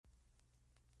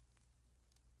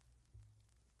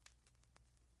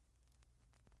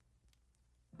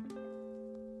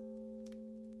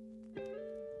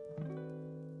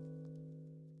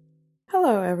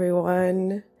Hello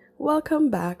everyone! Welcome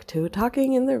back to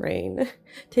Talking in the Rain.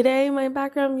 Today my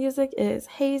background music is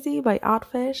Hazy by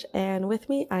Outfish, and with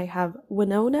me I have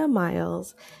Winona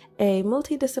Myles, a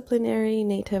multi-disciplinary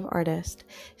native artist.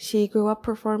 She grew up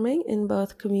performing in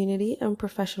both community and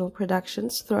professional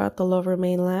productions throughout the Lower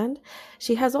Mainland.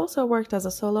 She has also worked as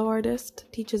a solo artist,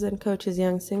 teaches and coaches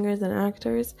young singers and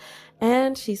actors,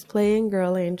 and she's playing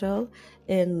Girl Angel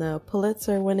in the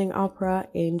Pulitzer-winning opera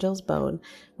Angel's Bone,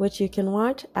 which you can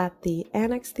watch at the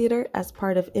Annex Theatre as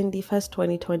part of IndieFest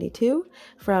 2022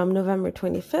 from November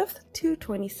 25th to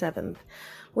 27th.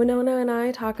 Winona and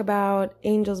I talk about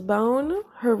Angel's Bone,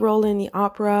 her role in the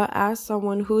opera as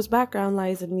someone whose background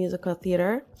lies in musical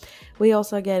theater. We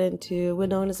also get into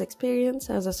Winona's experience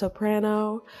as a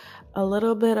soprano, a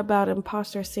little bit about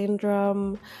imposter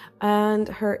syndrome, and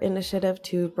her initiative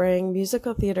to bring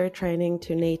musical theater training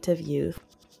to Native youth.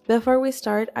 Before we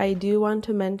start, I do want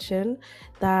to mention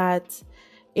that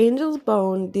Angel's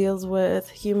Bone deals with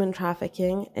human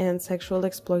trafficking and sexual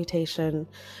exploitation.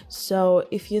 So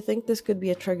if you think this could be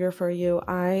a trigger for you,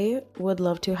 I would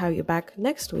love to have you back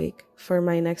next week for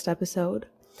my next episode.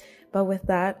 But with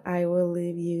that, I will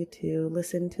leave you to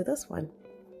listen to this one.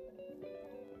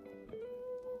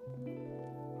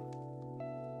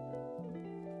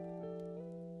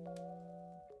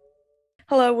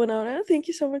 Hello, Winona. Thank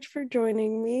you so much for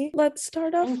joining me. Let's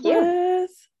start off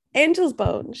with Angel's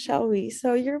Bone, shall we?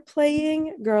 So you're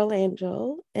playing Girl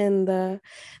Angel in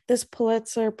this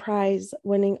Pulitzer Prize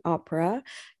winning opera.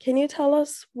 Can you tell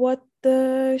us what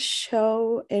the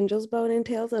show Angel's Bone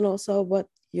entails and also what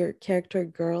your character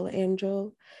Girl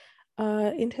Angel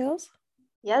entails?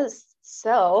 Yes.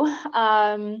 So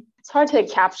it's hard to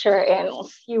capture in a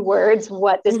few words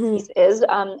what this piece is.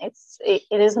 It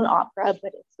is an opera,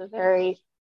 but it's a very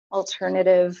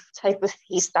alternative type of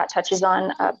piece that touches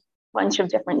on a bunch of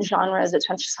different genres. It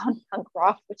touches on punk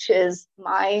rock, which is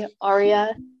my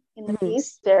aria in the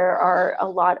piece. There are a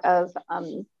lot of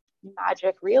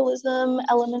magic realism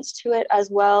elements to it as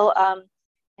well.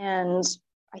 And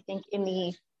I think in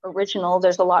the original,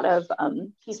 there's a lot of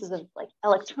pieces of like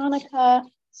electronica.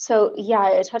 So yeah,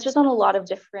 it touches on a lot of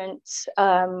different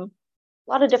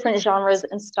genres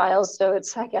and styles. So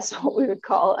it's, I guess, what we would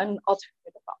call an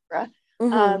alternative opera.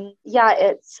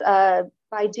 It's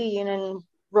by Duyun and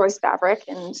Royce Fabric,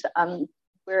 and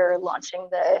we're launching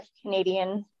the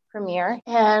Canadian premiere.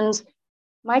 And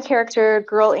my character,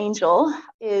 Girl Angel,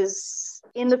 is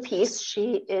in the piece.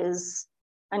 She is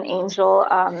an angel,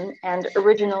 and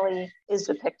originally is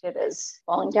depicted as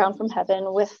falling down from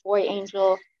heaven with Boy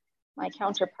Angel, my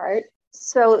counterpart.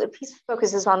 So the piece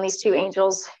focuses on these two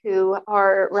angels who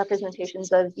are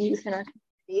representations of youth in our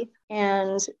community,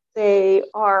 and they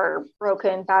are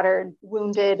broken, battered,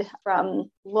 wounded from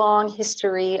long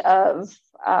history of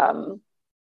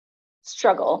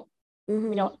struggle.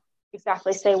 We don't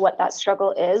exactly say what that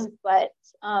struggle is, but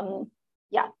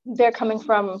they're coming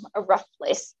from a rough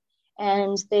place,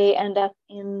 and they end up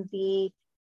in the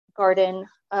garden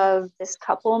of this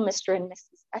couple, Mr. and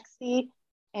Mrs. Exie,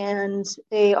 and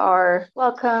they are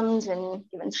welcomed and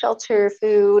given shelter,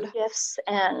 food, gifts,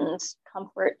 and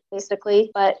comfort,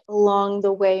 basically. But along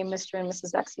the way, Mr. and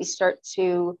Mrs. Exie start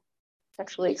to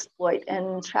sexually exploit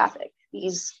and traffic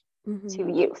these two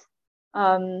youth.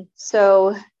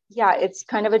 It's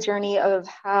kind of a journey of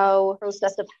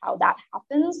process of how that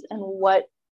happens and what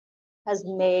has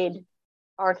made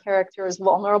our characters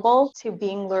vulnerable to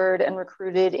being lured and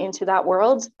recruited into that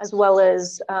world, as well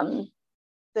as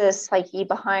the psyche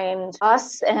behind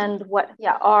us and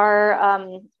our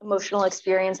emotional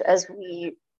experience as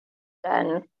we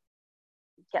then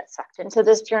get sucked into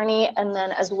this journey, and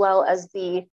then as well as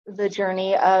the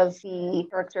journey of the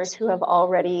characters who have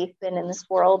already been in this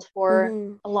world for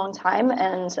a long time,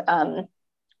 and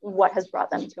what has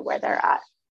brought them to where they're at.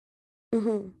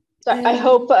 So I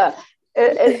hope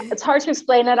it's hard to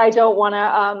explain it. I don't want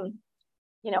to,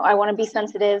 I want to be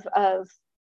sensitive of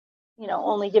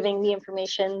only giving the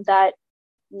information that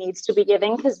needs to be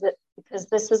given because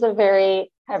this is a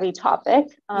very heavy topic.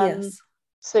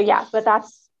 But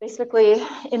that's basically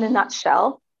in a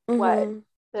nutshell what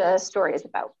the story is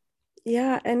about.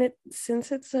 Yeah, and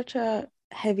since it's such a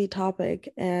heavy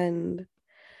topic, and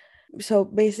so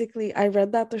basically I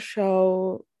read that the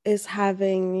show is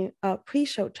having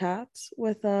pre-show chats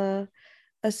with a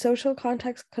social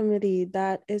context committee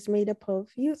that is made up of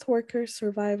youth workers,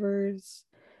 survivors,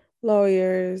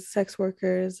 lawyers, sex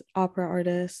workers, opera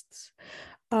artists.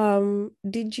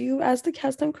 Did you, as the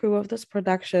cast and crew of this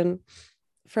production,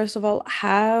 first of all,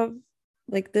 have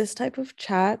like this type of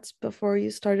chats before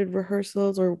you started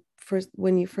rehearsals or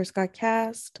when you first got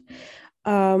cast?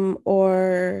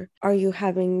 Or are you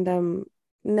having them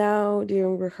now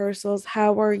during rehearsals,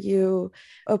 how are you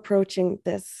approaching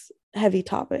this heavy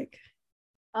topic?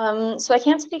 So I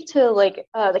can't speak to like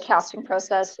the casting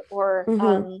process or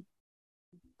Mm-hmm.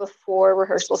 before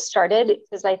rehearsal started,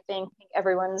 because I think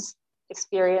everyone's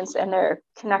experience and their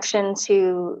connection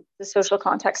to the social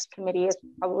context committee is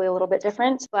probably a little bit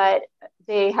different, but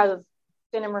they have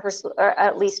been in rehearsal, or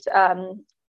at least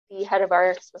the head of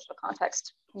our social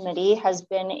context committee has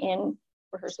been in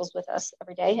rehearsals with us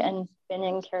every day and been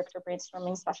in character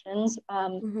brainstorming sessions.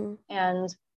 Mm-hmm.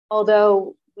 And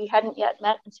although we hadn't yet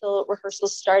met until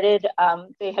rehearsals started,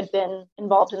 they had been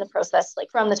involved in the process, like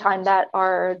from the time that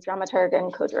our dramaturg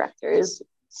and co-directors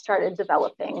started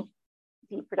developing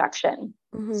the production.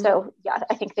 Mm-hmm. So yeah,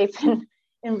 I think they've been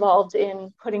involved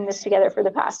in putting this together for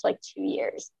the past like 2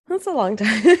 years. That's a long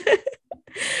time.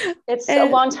 It's a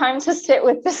And long time to sit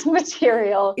with this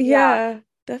material. Yeah. yeah,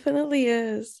 definitely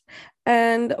is.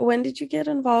 And when did you get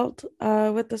involved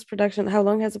with this production? How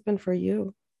long has it been for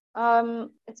you?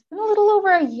 It's been a little over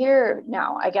a year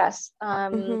now, I guess.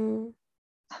 Mm-hmm.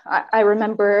 I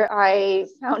remember I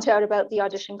found out about the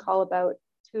audition call about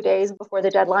 2 days before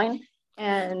the deadline.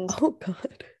 And Oh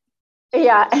God.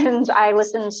 yeah, and I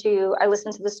listened to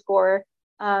the score,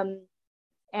 and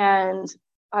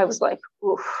I was like,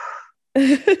 oof,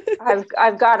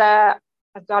 I've gotta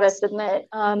submit.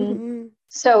 Mm-hmm.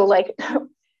 So like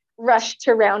rushed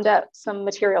to round up some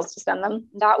materials to send them.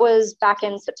 That was back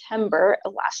in September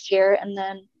of last year, and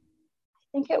then I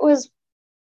think it was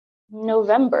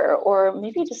November or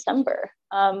maybe December,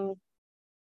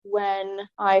 when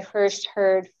I first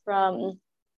heard from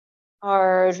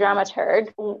our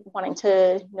dramaturg wanting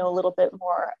to know a little bit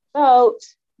more about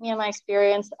me and my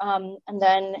experience, and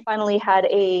then finally had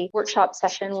a workshop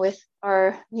session with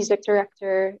our music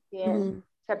director Mm-hmm. in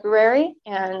February.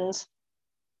 And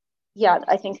yeah,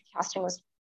 I think casting was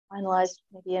finalized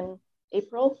maybe in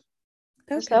April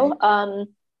or Okay. so.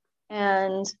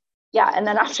 And yeah, and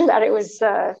then after that, it was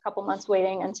a couple months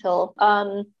waiting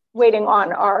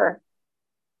on our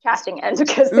casting end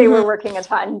because they were Mm-hmm. working a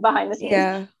ton behind the scenes.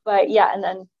 Yeah. But yeah, and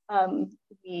then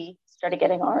we started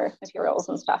getting our materials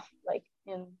and stuff like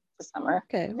in the summer.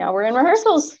 Okay. Now we're in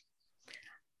rehearsals.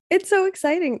 It's so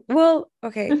exciting. Well,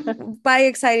 okay. By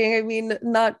exciting, I mean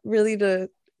not really the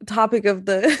topic of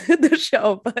the the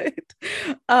show, but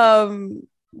um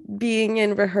being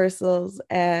in rehearsals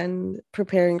and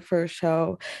preparing for a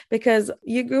show because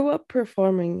you grew up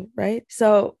performing, right?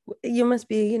 So you must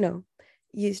be,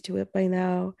 used to it by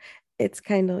now. It's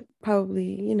kind of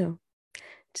probably,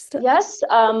 just Yes,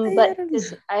 I but don't know.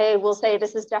 this I will say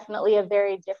this is definitely a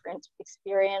very different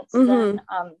experience Mm-hmm.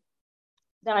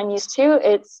 than I'm used to.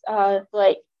 It's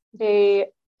like they,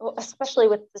 especially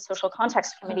with the social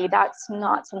context committee, that's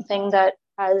not something that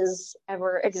has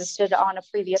ever existed on a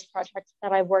previous project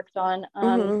that I've worked on.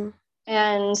 Mm-hmm.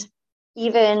 And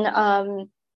even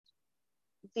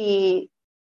the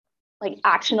like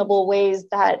actionable ways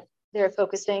that they're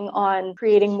focusing on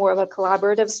creating more of a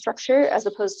collaborative structure as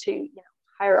opposed to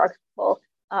hierarchical,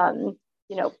 um,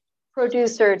 you know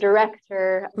producer,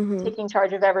 director, Mm-hmm. taking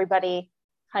charge of everybody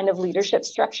kind of leadership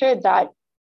structure. That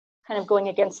kind of going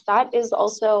against that is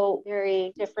also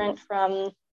very different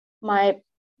from my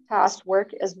past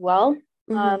work as well.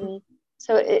 Mm-hmm. um,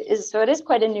 so it is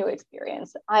quite a new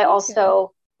experience. I Okay.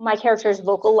 also, my character's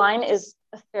vocal line is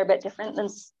a fair bit different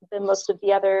than most of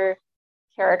the other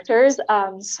characters.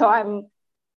 So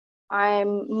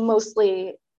I'm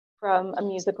mostly from a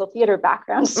musical theater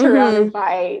background, surrounded Mm-hmm.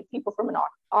 by people from an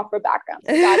opera background.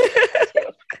 So that's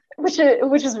different too,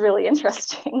 which is really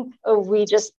interesting. We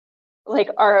just like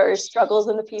our struggles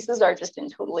in the pieces are just in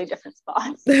totally different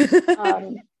spots.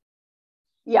 Um,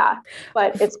 yeah,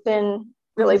 but it's been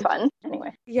really Mhm. fun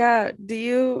anyway. Yeah. Do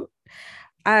you,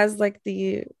 as like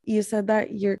you said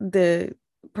that you're the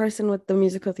person with the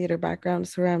musical theater background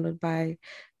surrounded by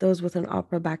those with an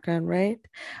opera background, right?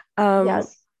 Um,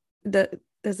 Yes,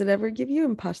 does it ever give you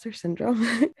imposter syndrome?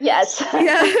 yes.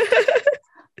 Yeah.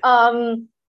 um,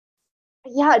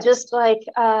 yeah, just like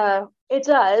it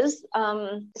does,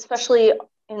 especially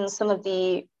in some of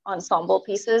the ensemble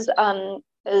pieces.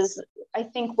 Is I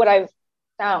think what I've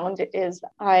found is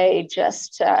I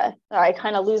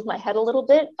kind of lose my head a little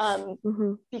bit,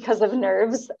 Hmm. because of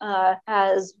nerves,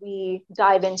 as we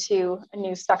dive into a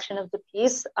new section of the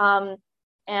piece.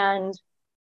 And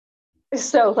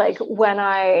so like when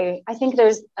I think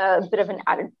there's a bit of an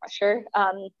added pressure,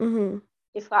 Hmm.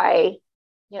 if I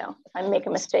make a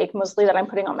mistake, mostly that I'm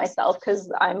putting on myself,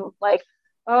 because I'm like,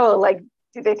 oh, like,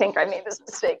 do they think I made this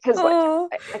mistake because like Oh,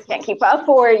 I can't keep up,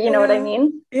 or you know what I yeah.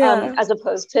 mean? Yeah. As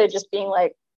opposed to just being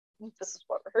like, this is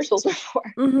what rehearsals are for.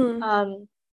 Hmm. um,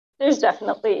 there's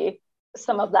definitely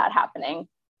some of that happening.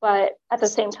 But at the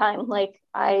same time, like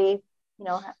I've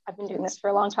been doing this for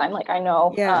a long time. Like I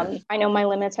know my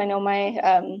limits, I know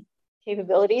my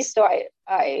capabilities. So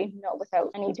I know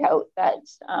without any doubt that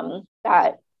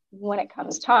that when it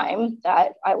comes time,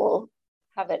 that I will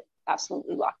have it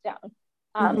absolutely locked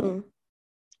down.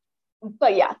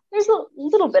 But yeah, there's a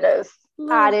little bit of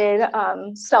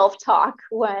added self-talk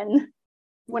when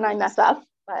I mess up.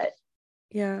 But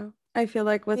yeah, I feel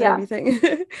like with everything,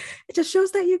 it just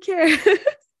shows that you care. It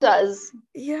does.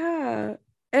 Yeah.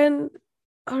 And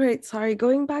all right, sorry,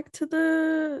 going back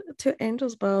to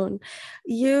Angel's Bone,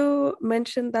 you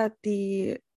mentioned that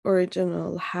the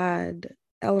original had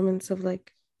elements of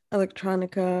like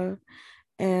electronica,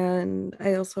 and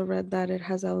I also read that it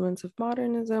has elements of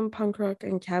modernism, punk rock,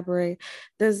 and cabaret.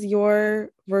 Does your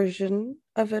version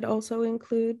of it also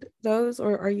include those,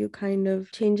 or are you kind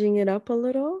of changing it up a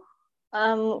little?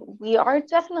 We are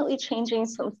definitely changing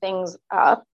some things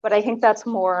up, but I think that's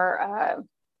more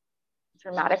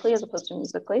dramatically as opposed to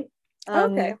musically.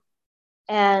 Okay.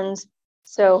 And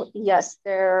so, yes,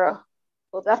 there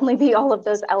will definitely be all of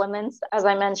those elements. As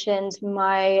I mentioned,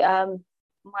 my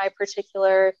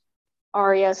particular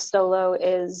aria solo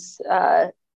is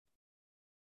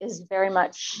very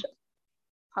much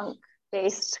punk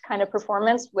based kind of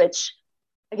performance, which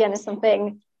again is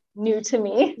something new to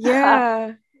me.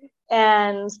 Yeah.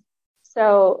 And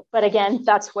so, but again,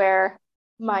 that's where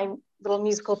my little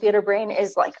musical theater brain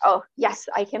is like, oh yes,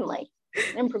 I can like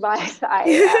improvise.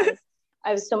 I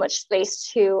have so much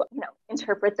space to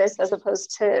interpret this, as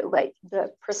opposed to like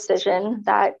the precision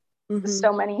that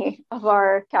so many of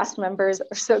our cast members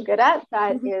are so good at.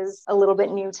 That is a little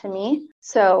bit new to me.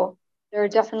 So there are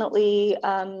definitely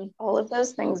all of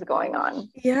those things going on.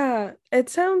 Yeah, it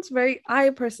sounds very,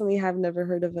 I personally have never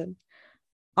heard of an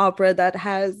opera that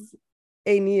has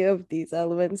any of these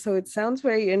elements, so it sounds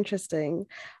very interesting.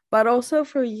 But also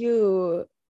for you,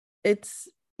 it's,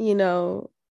 new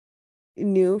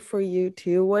for you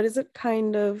too. What's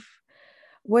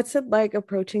it like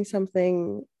approaching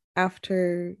something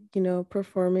after,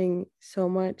 performing so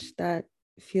much that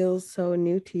feels so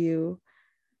new to you?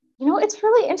 It's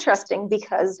really interesting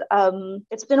because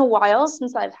it's been a while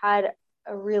since I've had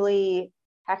a really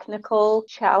technical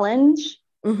challenge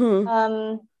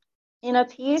in a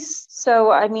piece.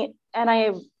 So I mean, and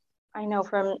I know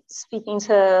from speaking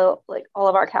to like all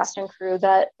of our cast and crew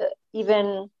that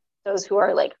even those who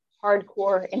are like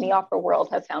hardcore in the opera world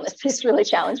have found this piece really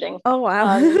challenging. Oh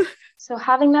wow. So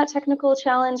having that technical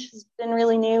challenge has been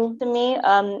really new to me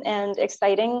and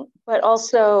exciting, but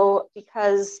also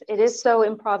because it is so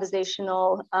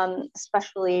improvisational,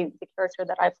 especially the character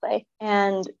that I play,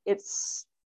 and it's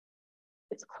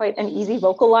quite an easy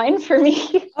vocal line for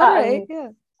me. All right, yeah.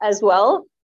 As well,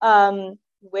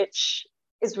 which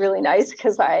is really nice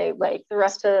because I like the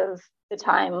rest of the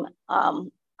time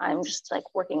I'm just like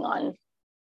working on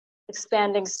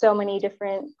expanding so many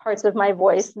different parts of my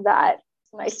voice that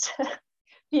it's nice to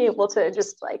be able to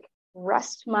just like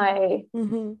rest my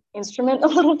instrument a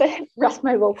little bit, rest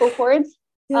my vocal cords.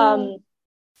 Yeah.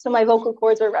 So my vocal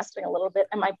cords are resting a little bit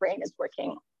and my brain is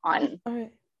working on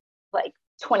like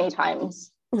 20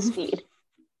 times the speed.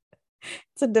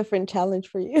 It's a different challenge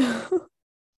for you.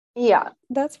 Yeah.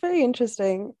 That's very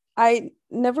interesting. I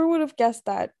never would have guessed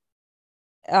that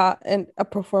and a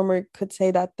performer could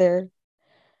say that their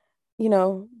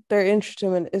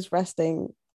instrument is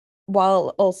resting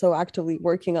while also actively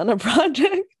working on a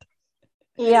project.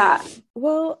 Yeah.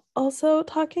 Well, also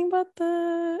talking about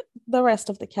the rest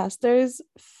of the cast, there's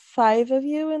 5 of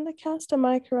you in the cast, am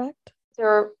I correct? There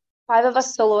are 5 of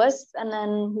us soloists, and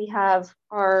then we have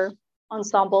our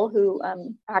ensemble who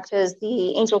act as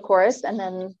the angel chorus and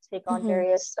then take on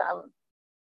various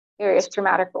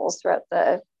dramatic roles throughout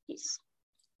the piece.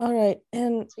 All right.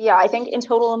 And so, yeah, I think in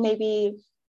total maybe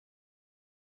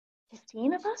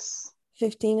 15 of us.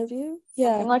 15 of you?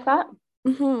 Yeah. Something like that.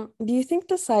 Do you think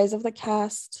the size of the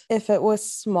cast, if it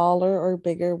was smaller or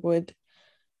bigger, would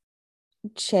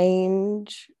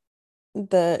change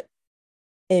the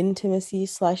intimacy /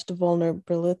 the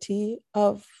vulnerability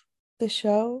of the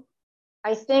show?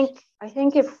 I think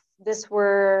if this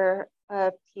were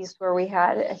a piece where we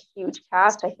had a huge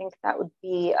cast, I think that would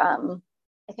be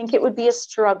I think it would be a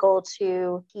struggle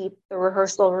to keep the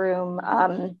rehearsal room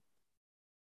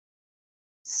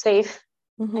safe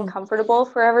and comfortable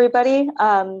for everybody.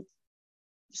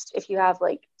 Just if you have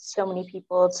like so many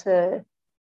people to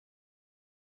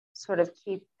sort of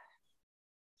keep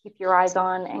your eyes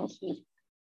on and keep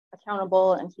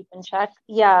accountable and keep in check.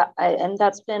 Yeah, and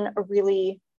that's been a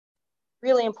really,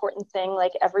 really important thing.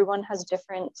 Like everyone has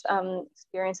different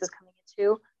experiences coming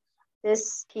into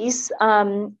this piece.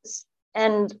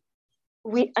 And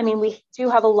we do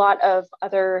have a lot of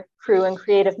other crew and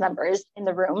creative members in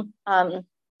the room.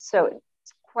 So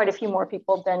it's quite a few more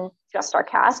people than just our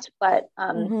cast, but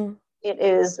it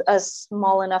is a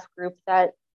small enough group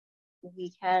that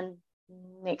we can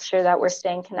make sure that we're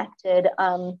staying connected.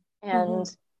 And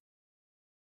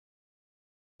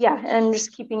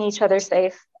just keeping each other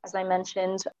safe, as I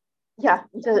mentioned. Yeah,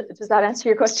 does that answer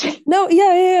your question? No,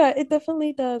 yeah, it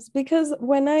definitely does. Because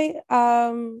when I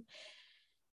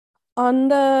on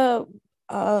the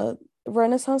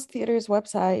Renaissance Theater's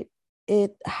website,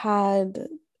 it had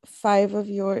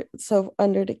so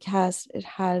under the cast, it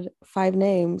had 5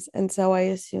 names. And so I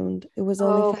assumed it was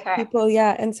only 5 people.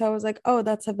 Yeah. And so I was like, oh,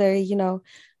 that's a very,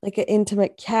 like an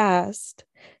intimate cast.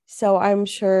 So I'm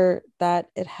sure that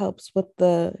it helps with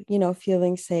the,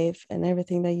 feeling safe and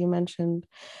everything that you mentioned.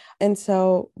 And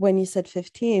so when you said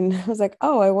 15, I was like,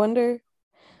 oh, I wonder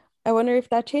if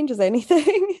that changes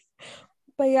anything.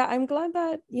 But yeah, I'm glad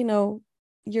that,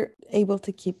 you're able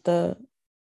to keep the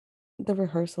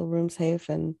rehearsal room safe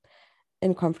and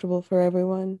comfortable for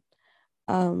everyone.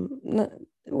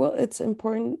 Well, it's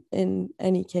important in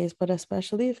any case, but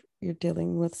especially if you're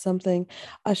dealing with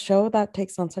a show that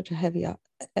takes on such a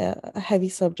heavy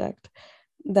subject,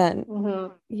 then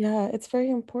yeah, it's very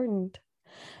important.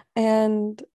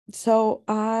 And so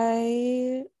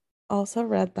I also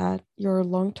read that your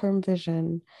long-term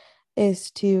vision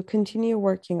is to continue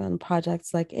working on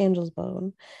projects like Angel's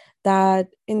Bone that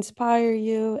inspire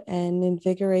you and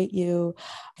invigorate you.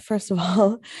 First of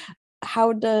all,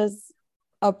 how does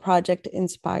a project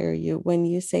inspire you when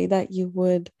you say that you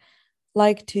would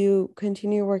like to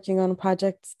continue working on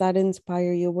projects that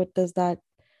inspire you? What does that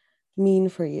mean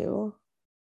for you?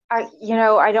 I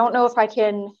don't know if I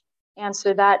can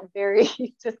answer that very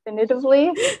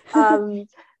definitively,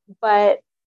 but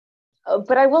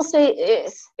I will say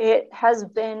it has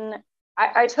been.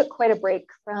 I took quite a break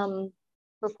from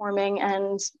performing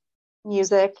and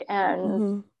music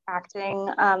and acting,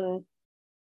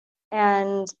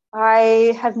 and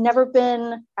I have never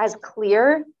been as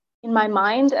clear in my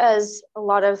mind as a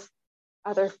lot of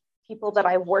other people that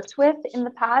I've worked with in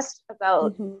the past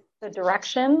about the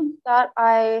direction that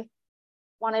I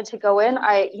wanted to go in.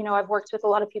 I've worked with a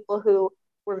lot of people who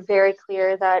were very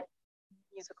clear that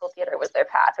musical theater was their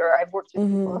path, or I've worked with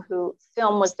people who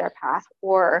film was their path,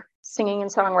 or singing and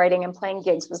songwriting and playing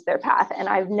gigs was their path. And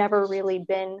I've never really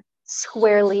been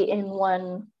squarely in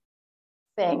one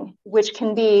thing, which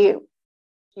can be a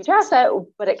huge asset,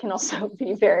 but it can also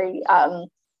be very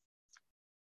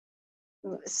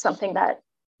something that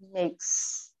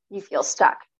makes you feel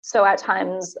stuck. So at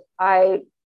times I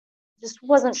just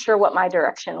wasn't sure what my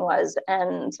direction was.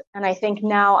 And I think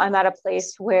now I'm at a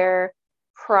place where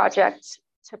project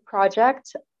to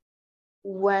project,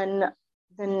 when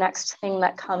the next thing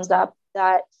that comes up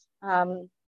that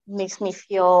makes me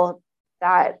feel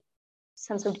that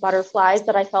sense of butterflies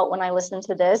that I felt when I listened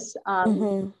to this,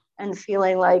 and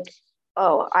feeling like,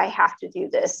 oh, I have to do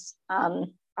this.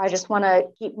 I just want to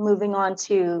keep moving on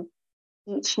to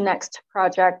each next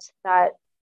project that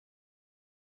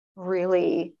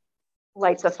really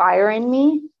lights a fire in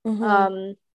me.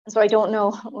 And so I don't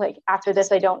know, like after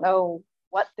this, I don't know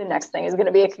what the next thing is going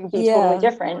to be. It could be totally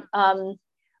different.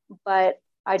 But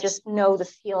I just know the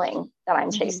feeling that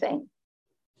I'm chasing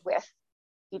with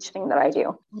each thing that I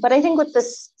do. But I think with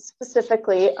this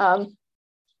specifically, for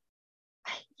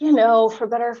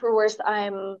better or for worse,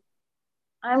 I'm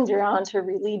drawn to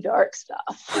really dark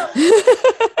stuff.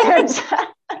 And,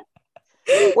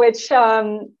 which,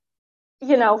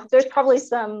 there's probably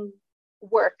some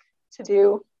work to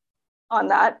do on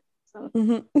that, some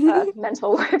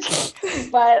mental work.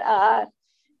 But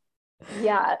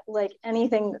like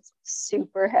anything that's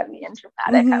super heavy and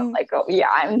dramatic, I'm like, oh yeah,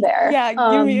 I'm there. Yeah,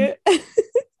 give me it.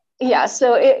 Yeah,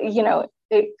 so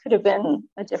it could have been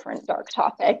a different dark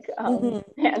topic, and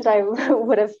I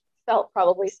would have felt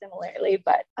probably similarly.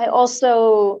 But I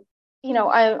also,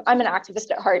 I'm an activist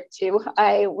at heart too.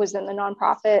 I was in the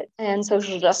nonprofit and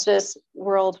social justice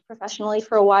world professionally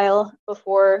for a while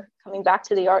before coming back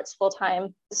to the arts full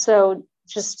time. So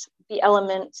just the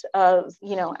element of,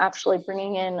 actually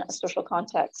bringing in a social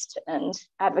context and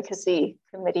advocacy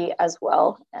committee as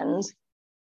well, and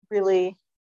really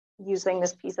using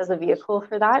this piece as a vehicle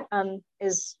for that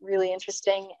is really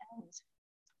interesting and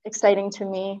exciting to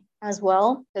me as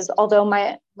well. Because although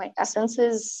my essence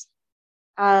is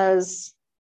as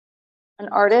an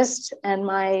artist and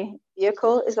my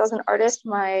vehicle is as an artist,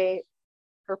 my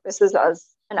purpose is as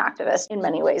an activist in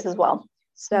many ways as well.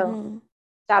 So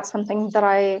that's something that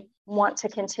I want to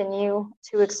continue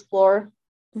to explore.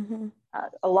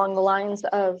 along the lines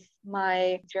of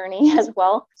my journey as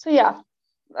well. So yeah,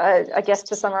 I guess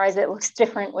to summarize, it looks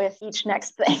different with each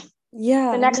next thing.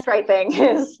 Yeah. The next right thing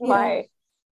is Yeah.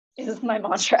 my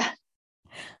mantra.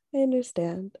 I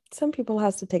understand. Some people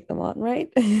has to take them on, right?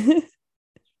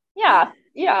 Yeah.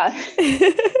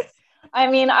 I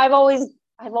mean, I've always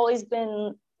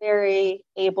been very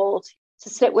able to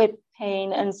sit with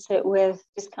pain and sit with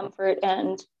discomfort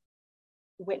and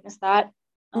witness that.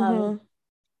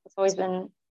 It's always been,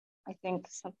 I think,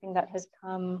 something that has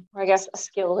come, or I guess a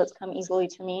skill that's come easily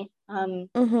to me.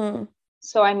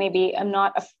 So I'm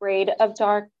not afraid of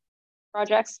dark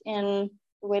projects in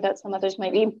the way that some others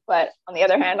might be, but on the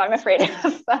other hand, I'm afraid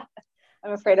of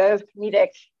comedic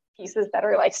pieces that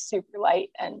are like super light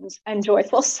and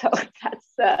joyful. So that's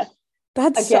so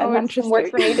that's some work interesting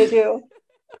for me to do.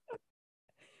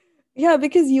 Yeah,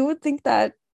 because you would think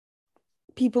that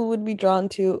people would be drawn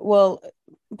to, well,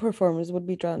 performers would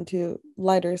be drawn to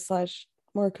lighter slash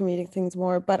more comedic things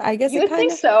more, but I guess You it would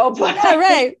think kind of, so, but yeah,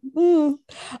 right.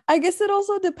 I guess it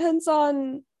also depends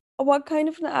on what kind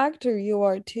of an actor you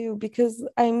are too, because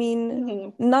I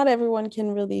mean, not everyone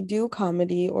can really do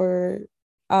comedy or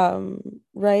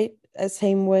right,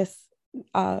 same with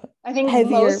I think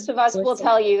heavier most of us will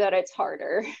tell you that it's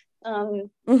harder. And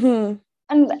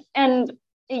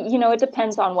it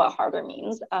depends on what harder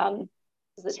means.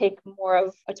 Does it take more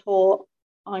of a toll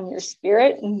on your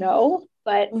spirit? No.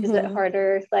 But is it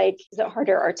harder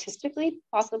artistically?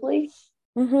 Possibly.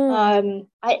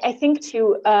 I think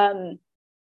too,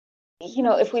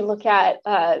 if we look at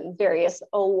various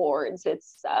awards, it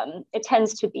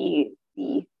tends to be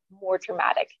the more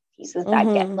dramatic pieces that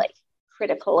get like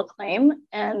critical acclaim.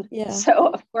 And so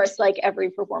of course, like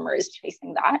every performer is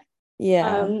chasing that.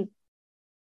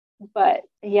 But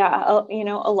yeah,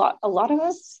 a lot of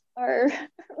us are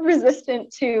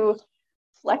resistant to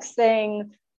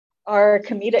flexing our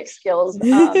comedic skills.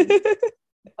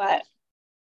 But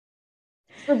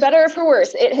for better or for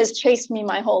worse, it has chased me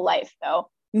my whole life, though.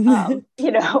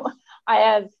 I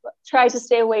have tried to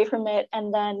stay away from it,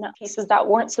 and then pieces that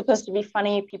weren't supposed to be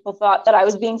funny, people thought that I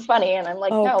was being funny, and I'm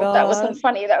like, no, God. That wasn't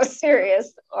funny, that was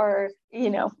serious. Or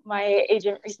my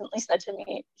agent recently said to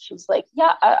me, she was like,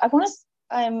 yeah, I want to.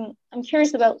 I'm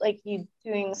curious about like you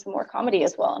doing some more comedy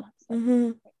as well.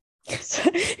 And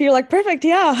like, you're like, perfect,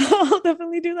 yeah, I'll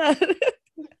definitely do that.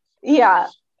 Yeah.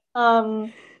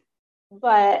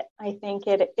 But I think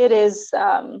it is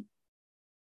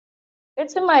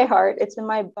it's in my heart, it's in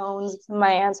my bones, it's in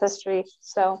my ancestry.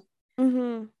 So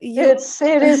it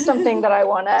is something that I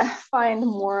want to find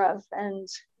more of and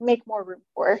make more room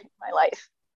for in my life.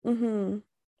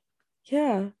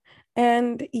 Yeah.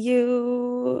 And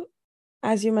you,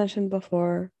 as you mentioned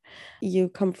before, you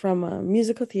come from a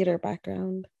musical theater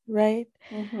background, right?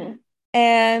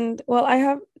 And well, I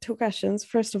have two questions.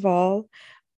 First of all,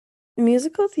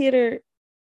 musical theater,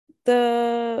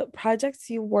 the projects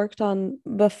you worked on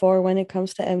before when it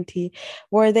comes to MT,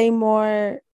 were they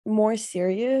more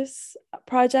serious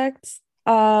projects?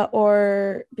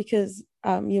 Or because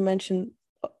you mentioned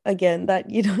again that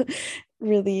you don't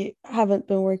really haven't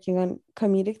been working on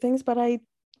comedic things, but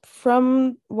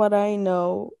from what I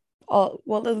know,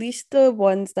 well, at least the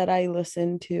ones that I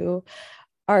listen to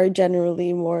are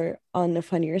generally more on the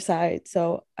funnier side.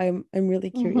 So I'm really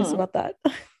curious about that.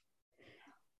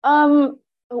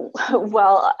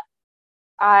 Well,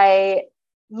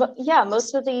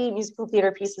 most of the musical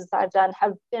theater pieces that I've done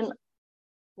have been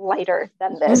lighter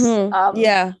than this.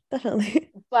 Yeah, definitely.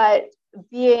 But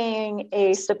being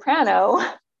a soprano,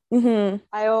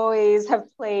 I always have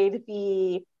played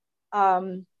the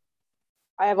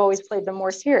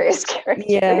more serious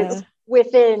characters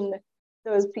within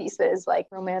those pieces, like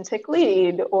romantic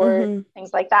lead or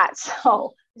things like that.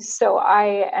 So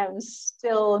I am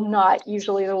still not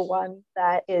usually the one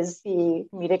that is the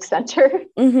comedic center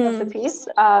of the piece.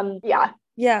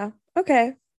 Yeah.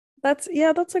 Okay. That's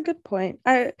a good point.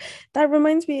 That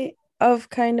reminds me of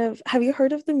have you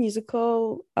heard of the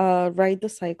musical Ride the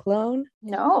Cyclone?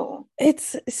 No.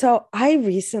 So I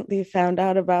recently found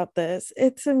out about this.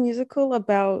 It's a musical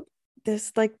about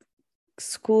this like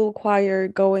school choir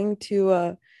going to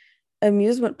a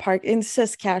amusement park in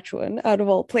Saskatchewan, out of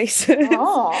all places.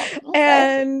 Oh, okay.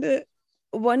 And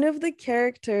one of the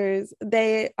characters,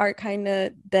 they are kind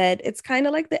of dead. It's kind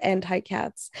of like the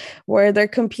Anti-Cats, where they're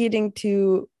competing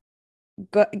to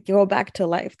go back to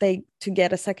life, to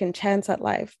get a second chance at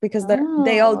life, because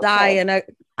they all die in an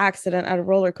accident at a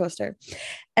roller coaster.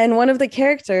 And one of the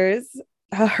characters,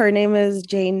 her name is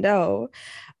Jane Doe.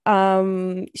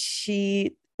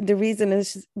 The reason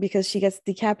is because she gets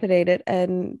decapitated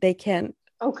and they can't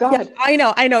Oh Yeah, God.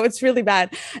 I know, it's really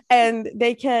bad. And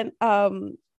they can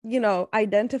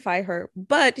identify her,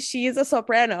 but she is a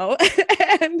soprano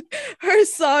and her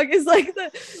song is like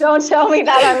the Don't tell me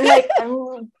that.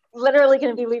 I'm literally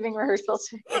going to be leaving rehearsals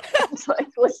and like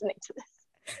listening to this.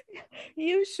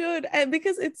 You should. And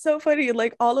because it's so funny,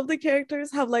 like all of the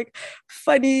characters have like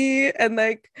funny and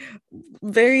like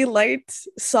very light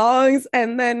songs,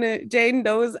 and then Jane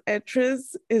Doe's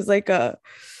entrance is like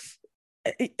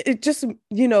it just,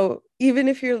 even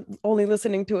if you're only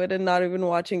listening to it and not even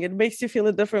watching, it makes you feel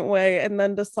a different way. And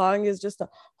then the song is just a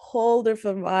whole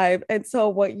different vibe. And so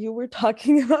what you were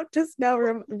talking about just now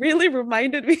really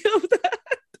reminded me of that.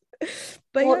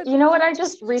 But well, you know what I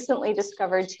just recently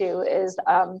discovered too is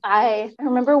I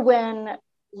remember when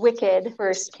Wicked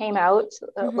first came out,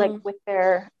 like with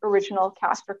their original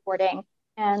cast recording,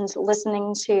 and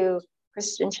listening to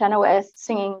Kristen Chenoweth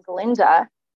singing Glinda,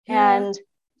 and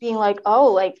being like,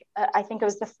 oh, like I think it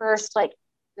was the first like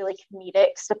really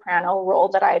comedic soprano role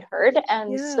that I had heard,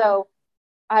 and so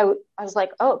I was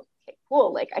like, oh, okay,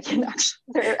 cool, like I can actually,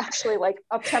 there are actually like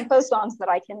up tempo songs that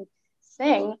I can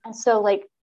sing, and so like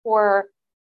for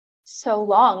so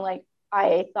long, like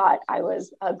I thought I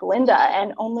was a Glinda,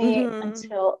 and only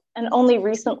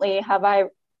recently have I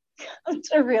come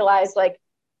to realize like,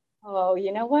 oh,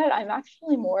 you know what? I'm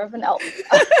actually more of an elf.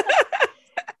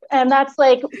 and that's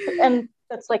like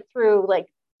through like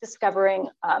discovering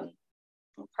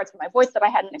parts of my voice that I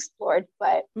hadn't explored.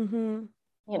 But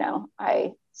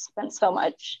I spent so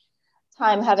much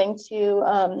time having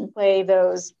to play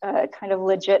those kind of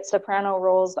legit soprano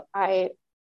roles. I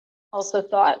also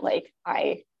thought like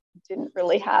I didn't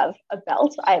really have a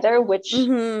belt either, which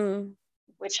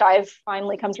I've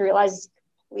finally come to realize is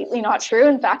completely not true.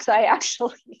 In fact, I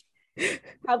actually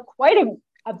have quite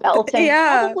a belt,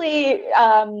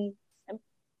 and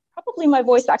probably my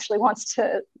voice actually wants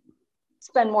to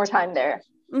spend more time there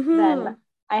than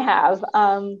I have.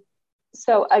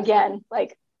 So again,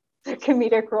 like the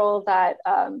comedic role that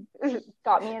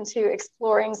got me into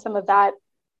exploring some of that,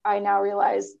 I now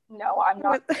realize, no, I'm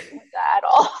not doing that at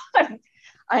all.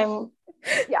 I'm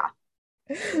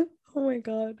Oh my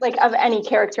God. Like of any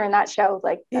character in that show,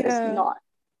 like that is not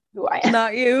who I am.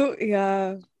 Not you.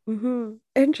 Yeah.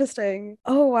 Interesting.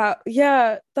 Oh wow.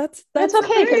 Yeah, that's it's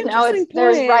okay because now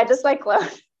there's Ride the Cyclone.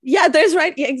 Yeah, there's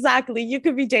exactly. You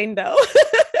could be Jane Doe.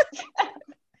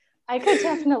 I could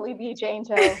definitely be Jane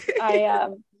Doe. I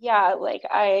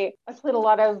played a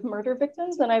lot of murder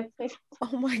victims, and I've played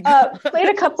played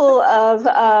a couple of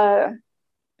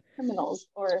criminals,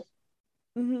 or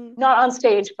not on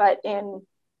stage, but in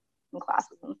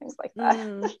classes and things like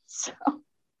that. So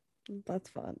that's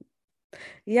fun.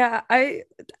 Yeah,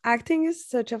 acting is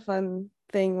such a fun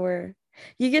thing where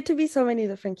you get to be so many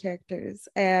different characters,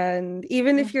 and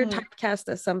even if you're typecast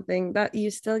as something, that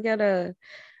you still get a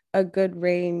good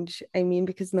range. I mean,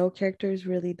 because no character is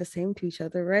really the same to each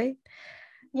other, right?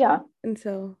 Yeah. And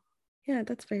so, yeah,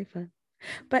 that's very fun.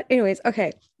 But anyways,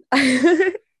 okay.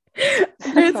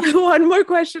 There's one more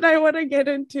question I want to get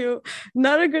into.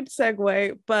 Not a good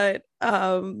segue, but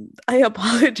I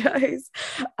apologize.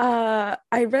 I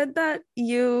read that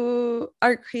you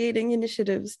are creating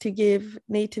initiatives to give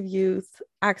Native youth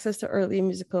access to early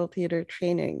musical theater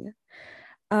training.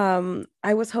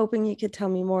 I was hoping you could tell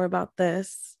me more about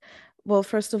this. Well,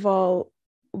 first of all,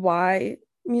 why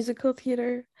musical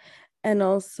theater? And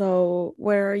also,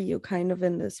 where are you kind of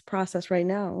in this process right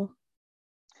now?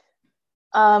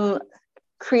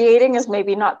 Creating is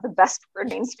maybe not the best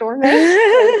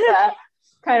brainstorming.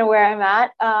 Kind of where I'm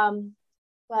at.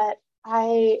 But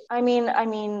I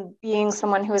mean, being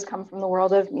someone who has come from the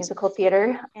world of musical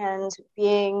theater and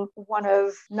being one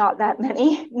of not that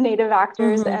many Native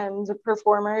actors and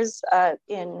performers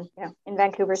in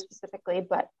Vancouver specifically,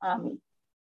 but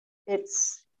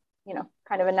it's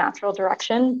kind of a natural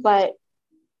direction. But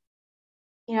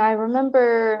I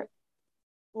remember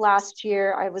last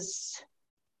year I was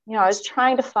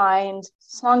trying to find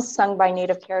songs sung by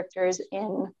Native characters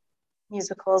in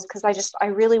musicals because I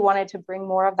really wanted to bring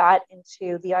more of that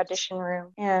into the audition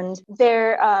room. And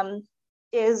there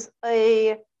is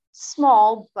a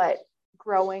small but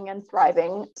growing and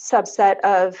thriving subset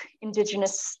of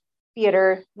Indigenous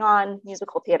theater,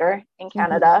 non-musical theater in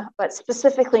Canada, but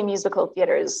specifically musical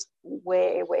theater is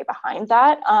way, way behind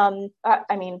that.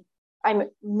 I mean, I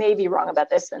may be wrong about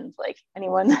this, and like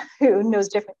anyone who knows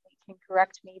differently can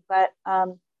correct me, but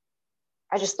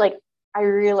I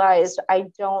realized I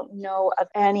don't know of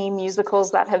any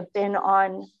musicals that have been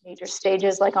on major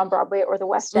stages like on Broadway or the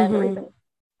West End or even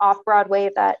off Broadway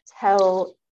that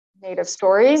tell Native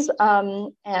stories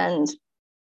and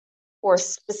or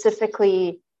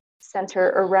specifically center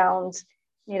around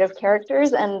Native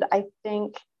characters. And I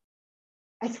think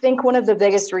one of the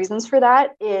biggest reasons for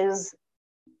that is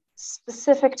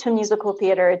specific to musical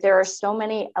theater. There are so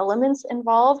many elements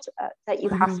involved that you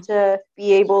have to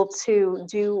be able to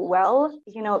do well.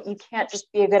 You know, you can't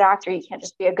just be a good actor. You can't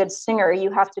just be a good singer.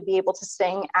 You have to be able to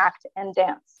sing, act, and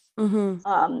dance.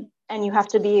 And you have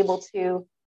to be able to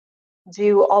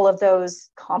do all of those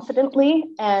confidently.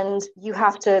 And you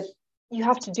have to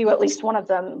do at least one of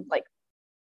them like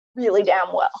really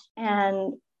damn well.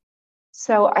 And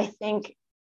so I think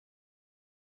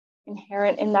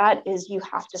inherent in that is you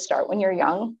have to start when you're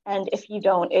young. And if you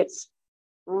don't, it's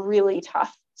really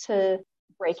tough to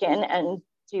break in and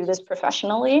do this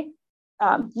professionally.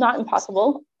 Not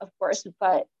impossible, of course,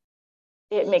 but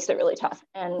it makes it really tough.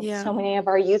 And so many of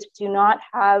our youth do not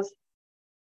have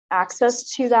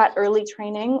access to that early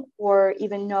training or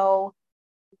even know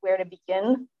where to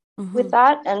begin with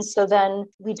that. And so then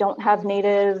we don't have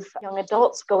Native young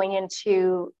adults going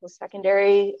into the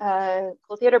secondary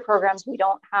school theater programs. We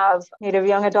don't have Native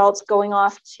young adults going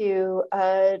off to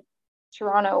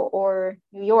Toronto or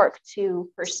New York to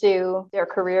pursue their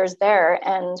careers there.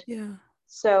 And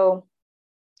so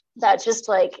that just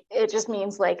like, it just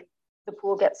means like the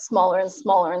pool gets smaller and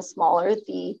smaller and smaller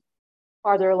the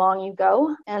farther along you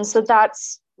go. And so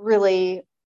that's really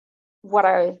what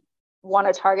I want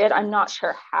to target. I'm not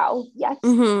sure how yet.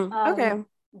 Okay.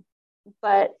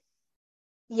 But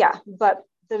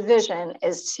the vision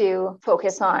is to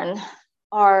focus on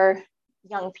our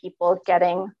young people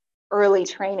getting early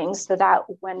training so that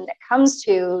when it comes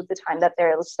to the time that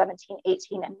they're 17,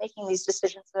 18 and making these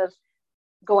decisions of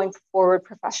going forward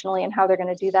professionally and how they're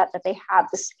going to do that, that they have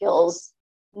the skills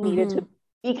needed to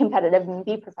be competitive and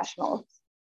be professional.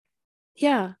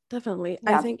 Yeah, definitely.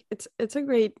 I think it's a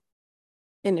great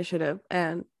initiative,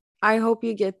 and I hope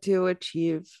you get to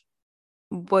achieve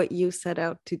what you set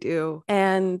out to do.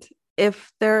 And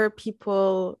if there are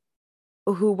people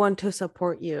who want to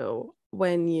support you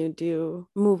when you do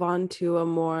move on to a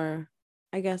more,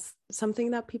 I guess,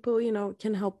 something that people, you know,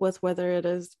 can help with, whether it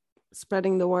is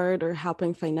spreading the word or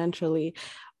helping financially,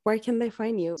 where can they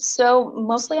find you? So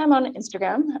mostly I'm on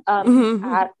Instagram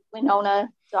at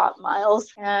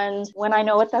Winona.Myles. And when I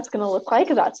know what that's going to look like,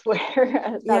 that's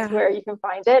where you can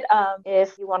find it.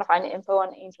 If you want to find info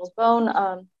on Angel's Bone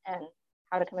and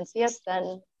how to come and see us,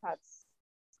 then that's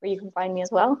where you can find me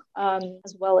as well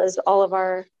as all of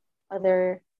our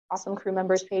other awesome crew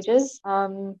members' pages.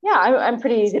 I'm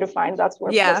pretty easy to find. That's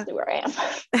mostly where I am.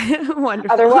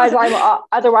 Wonderful.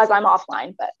 Otherwise I'm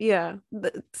offline. But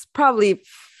it's probably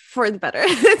for the better.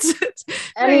 it's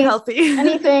very healthy.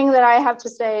 Anything that I have to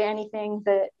say, anything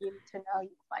that you need to know, you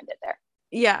can find it there.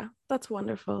 Yeah, that's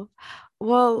wonderful.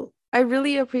 Well, I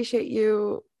really appreciate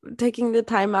you taking the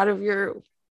time out of your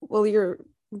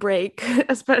break,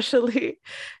 especially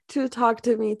to talk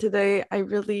to me today. I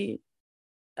really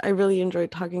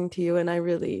enjoyed talking to you, and I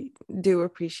really do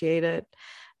appreciate it.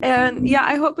 And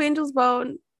I hope Angel's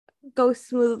Bone goes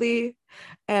smoothly,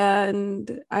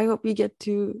 and I hope you get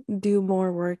to do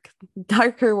more work,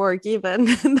 darker work even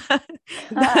that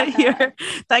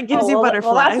gives you butterflies.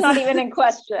 Well, that's not even in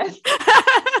question.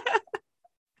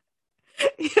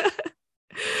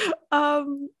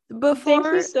 Thank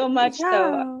you so much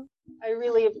though. I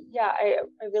really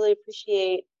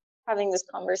appreciate having this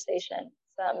conversation.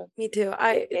 Me too.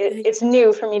 It's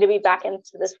new for me to be back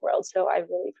into this world, so I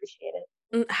really appreciate it.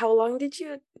 How long did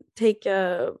you take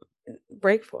a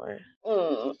break for?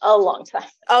 A long time.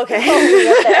 Okay.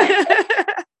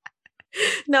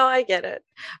 No, I get it.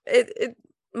 It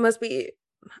must be,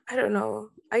 I don't know,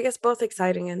 I guess both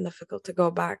exciting and difficult to go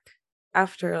back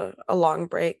after a long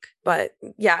break. But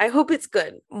I hope it's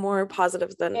good. More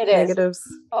positives than negatives.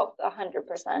 Oh,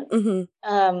 100%.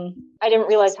 I didn't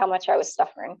realize how much I was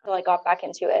suffering until I got back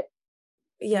into it.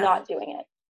 Not doing it.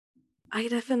 I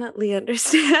definitely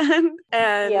understand.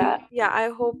 And I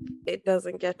hope it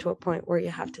doesn't get to a point where you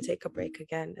have to take a break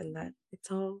again, and that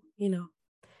it's all,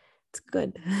 it's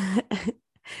good.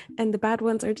 And the bad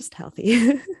ones are just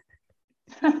healthy.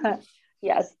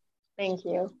 Yes. Thank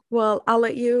you. Well, I'll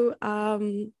let you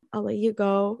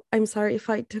go. I'm sorry if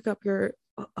I took up your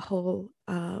whole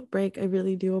break. I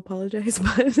really do apologize,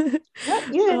 but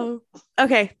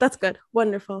okay, that's good.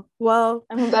 Wonderful. Well,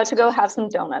 I'm about to go have some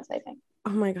donuts, I think.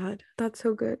 Oh my God, that's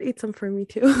so good. Eat some for me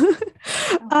too.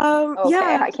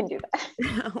 Okay, I can do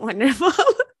that. Wonderful.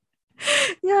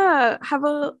 Have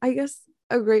a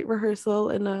great rehearsal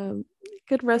and a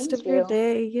good rest of your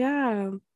day.